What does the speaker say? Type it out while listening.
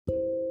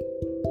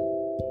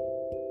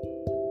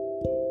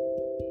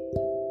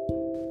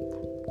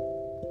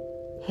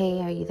Hey,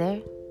 are you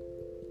there?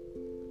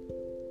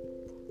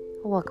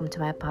 Welcome to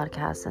my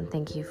podcast, and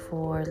thank you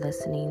for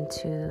listening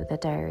to The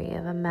Diary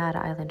of a Mad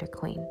Islander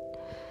Queen.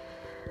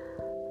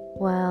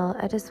 Well,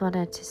 I just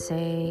wanted to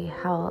say,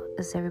 how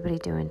is everybody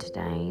doing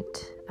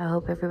tonight? I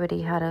hope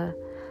everybody had a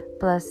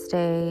blessed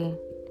day.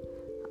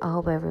 I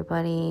hope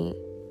everybody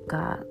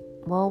got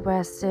well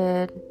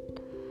rested.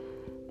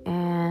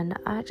 And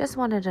I just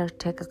wanted to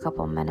take a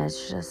couple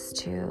minutes just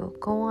to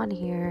go on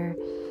here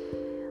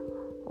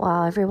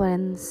while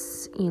everyone's,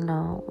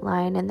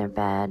 lying in their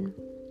bed,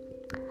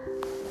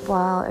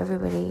 while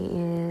everybody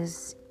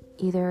is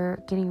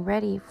either getting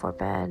ready for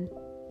bed.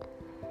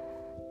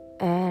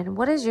 And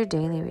what is your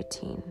daily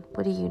routine?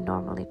 What do you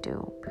normally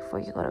do before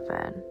you go to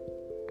bed?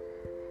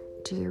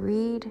 Do you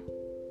read?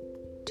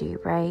 Do you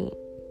write?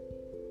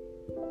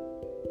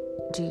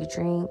 Do you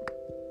drink?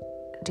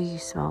 Do you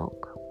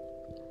smoke?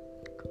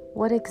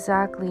 What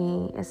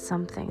exactly is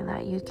something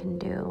that you can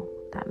do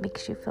that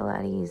makes you feel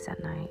at ease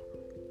at night?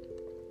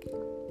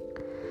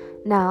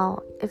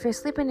 Now, if you're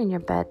sleeping in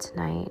your bed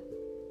tonight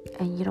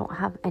and you don't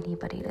have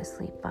anybody to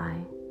sleep by,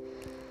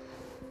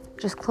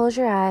 just close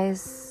your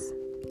eyes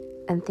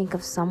and think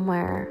of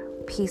somewhere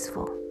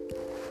peaceful.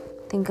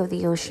 Think of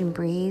the ocean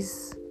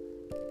breeze,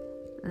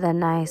 the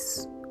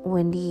nice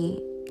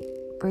windy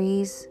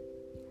breeze.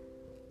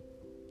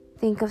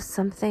 Think of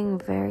something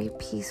very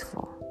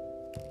peaceful.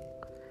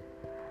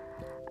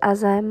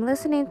 As I'm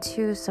listening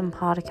to some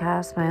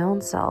podcasts, my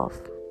own self,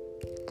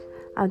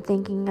 I'm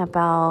thinking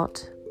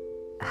about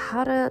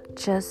how to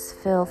just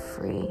feel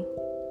free.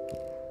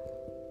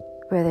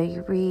 Whether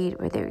you read,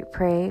 whether you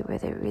pray,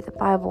 whether you read the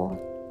Bible,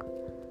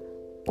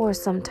 or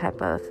some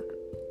type of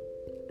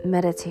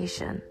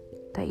meditation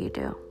that you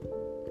do.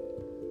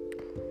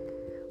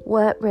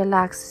 What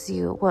relaxes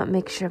you? What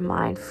makes your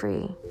mind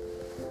free?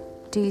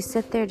 Do you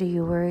sit there? Do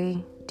you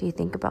worry? Do you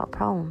think about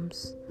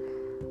problems?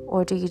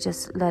 Or do you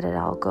just let it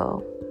all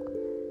go?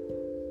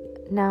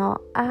 Now,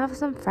 I have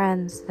some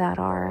friends that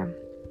are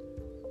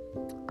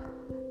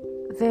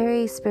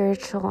very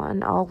spiritual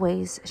in all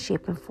ways,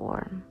 shape, and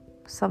form.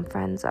 Some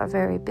friends are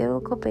very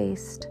biblical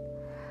based.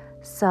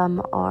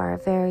 Some are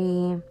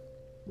very,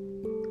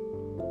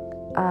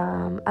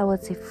 I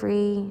would say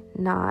free,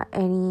 not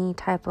any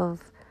type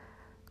of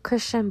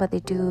Christian, but they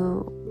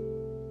do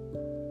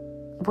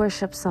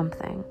worship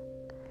something.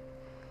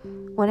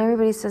 When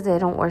everybody says they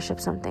don't worship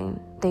something,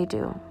 they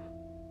do.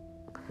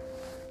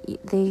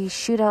 They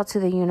shoot out to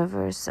the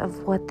universe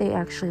of what they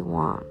actually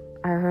want.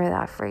 I heard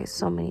that phrase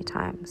so many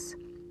times.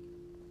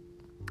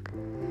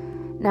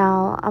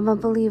 Now, I'm a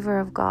believer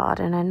of God,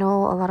 and I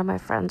know a lot of my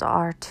friends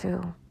are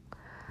too.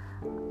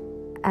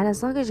 And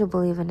as long as you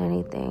believe in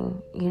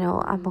anything,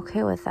 I'm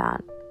okay with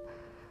that.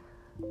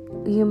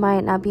 You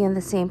might not be on the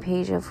same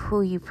page of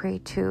who you pray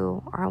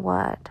to or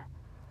what.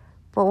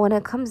 But when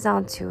it comes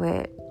down to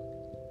it,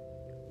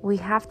 we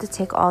have to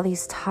take all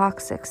these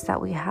toxics that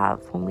we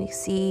have when we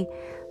see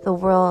the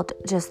world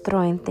just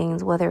throwing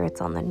things, whether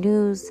it's on the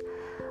news,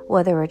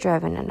 whether we're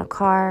driving in a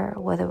car,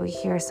 whether we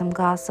hear some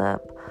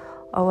gossip,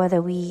 or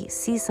whether we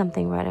see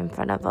something right in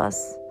front of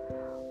us,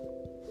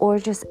 or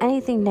just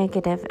anything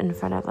negative in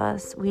front of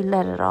us, we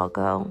let it all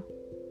go.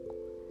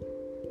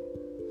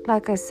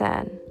 Like I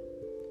said,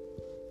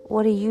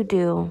 what do you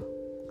do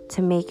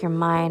to make your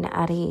mind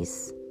at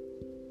ease?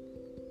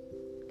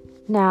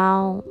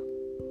 Now,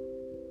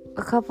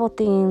 a couple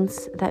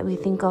things that we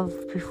think of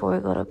before we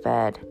go to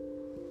bed.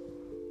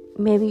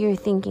 Maybe you're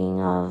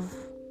thinking of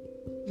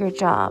your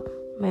job.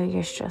 Maybe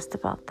you're stressed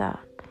about that.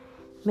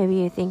 Maybe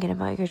you're thinking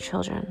about your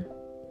children.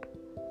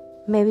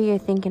 Maybe you're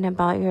thinking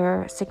about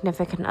your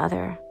significant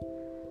other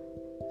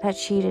that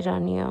cheated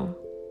on you,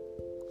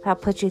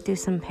 that put you through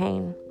some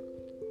pain,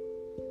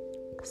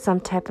 some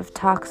type of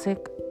toxic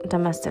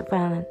domestic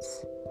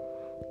violence.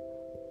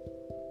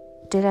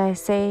 Did I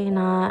say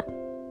not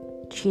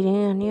cheating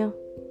on you?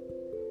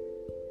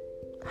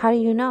 How do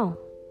you know?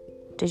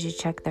 Did you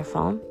check their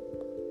phone?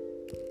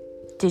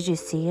 Did you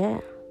see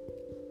it?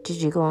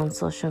 Did you go on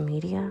social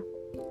media?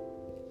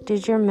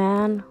 Did your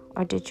man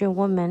or did your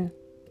woman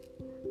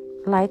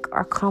like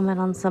or comment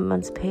on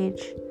someone's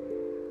page?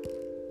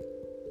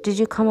 Did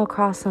you come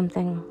across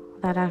something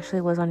that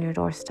actually was on your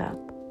doorstep?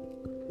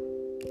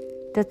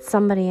 Did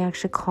somebody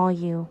actually call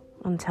you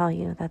and tell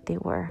you that they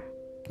were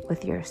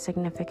with your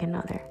significant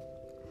other?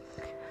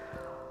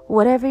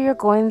 Whatever you're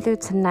going through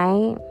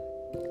tonight,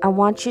 I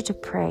want you to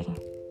pray.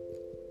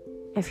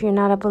 If you're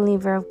not a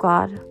believer of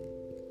God,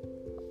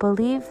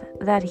 believe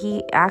that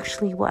He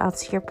actually will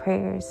answer your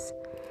prayers.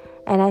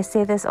 And I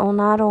say this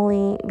not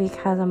only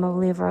because I'm a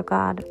believer of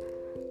God,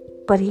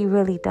 but He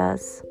really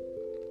does.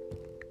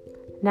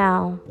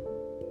 Now,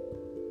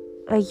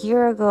 a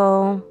year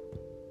ago,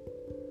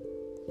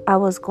 I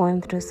was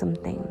going through some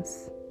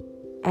things,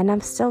 and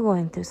I'm still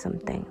going through some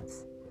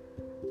things.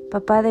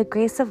 But by the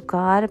grace of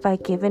God, by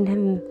giving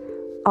Him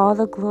all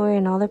the glory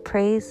and all the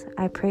praise,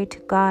 I pray to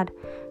God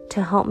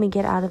to help me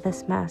get out of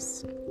this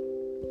mess.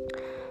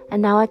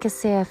 And now I can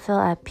say I feel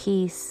at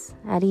peace,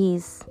 at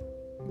ease.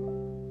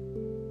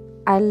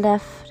 I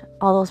left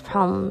all those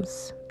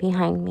problems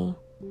behind me.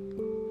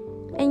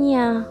 And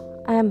yeah,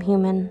 I am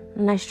human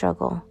and I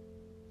struggle.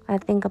 I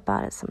think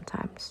about it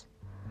sometimes.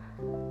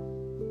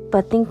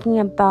 But thinking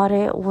about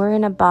it,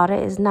 worrying about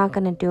it is not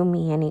going to do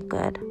me any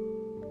good.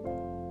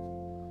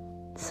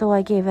 So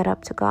I gave it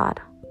up to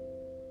God.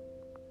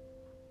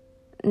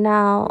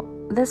 Now,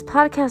 this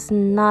podcast is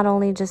not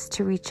only just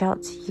to reach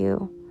out to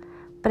you,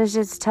 but it's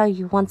just to tell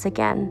you once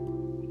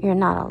again, you're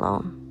not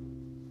alone.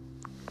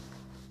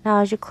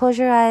 Now, as you close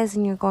your eyes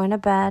and you're going to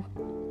bed,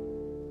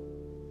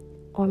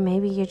 or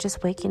maybe you're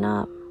just waking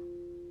up,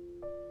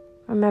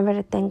 remember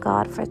to thank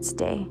God for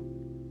today,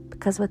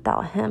 because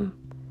without Him,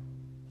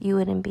 you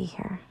wouldn't be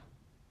here.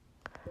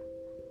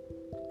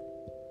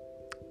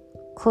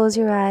 Close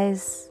your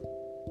eyes.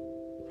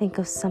 Think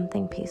of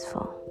something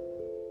peaceful.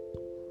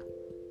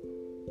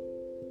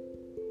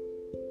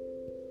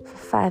 For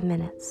 5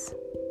 minutes.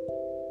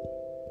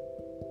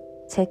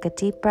 Take a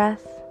deep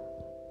breath.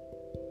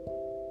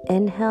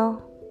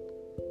 Inhale.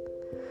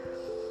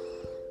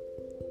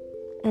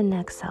 And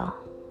exhale.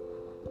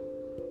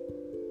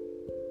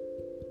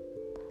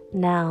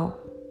 Now,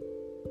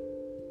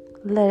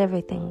 let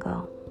everything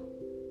go.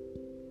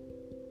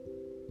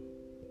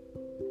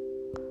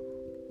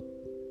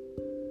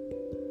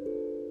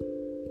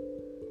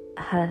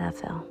 How did that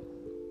feel?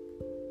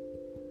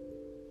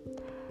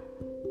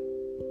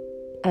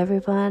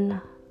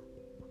 Everyone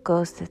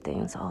goes through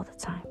things all the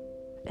time.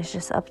 It's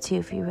just up to you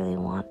if you really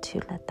want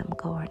to let them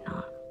go or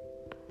not.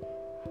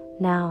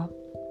 Now,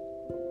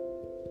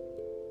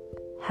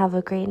 have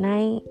a great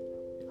night.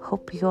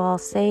 Hope you're all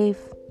safe.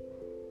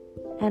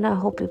 And I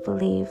hope you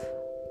believe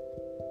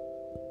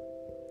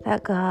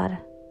that God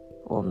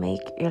will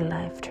make your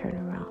life turn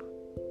around.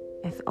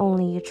 If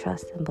only you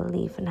trust and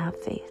believe and have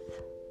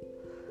faith.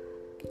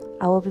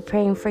 I will be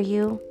praying for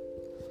you.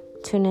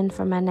 Tune in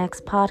for my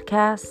next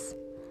podcast.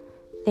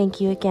 Thank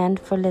you again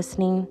for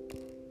listening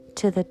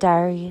to the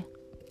Diary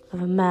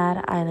of a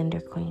Mad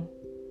Islander Queen.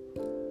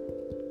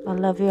 I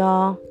love you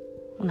all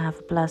and have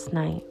a blessed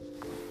night.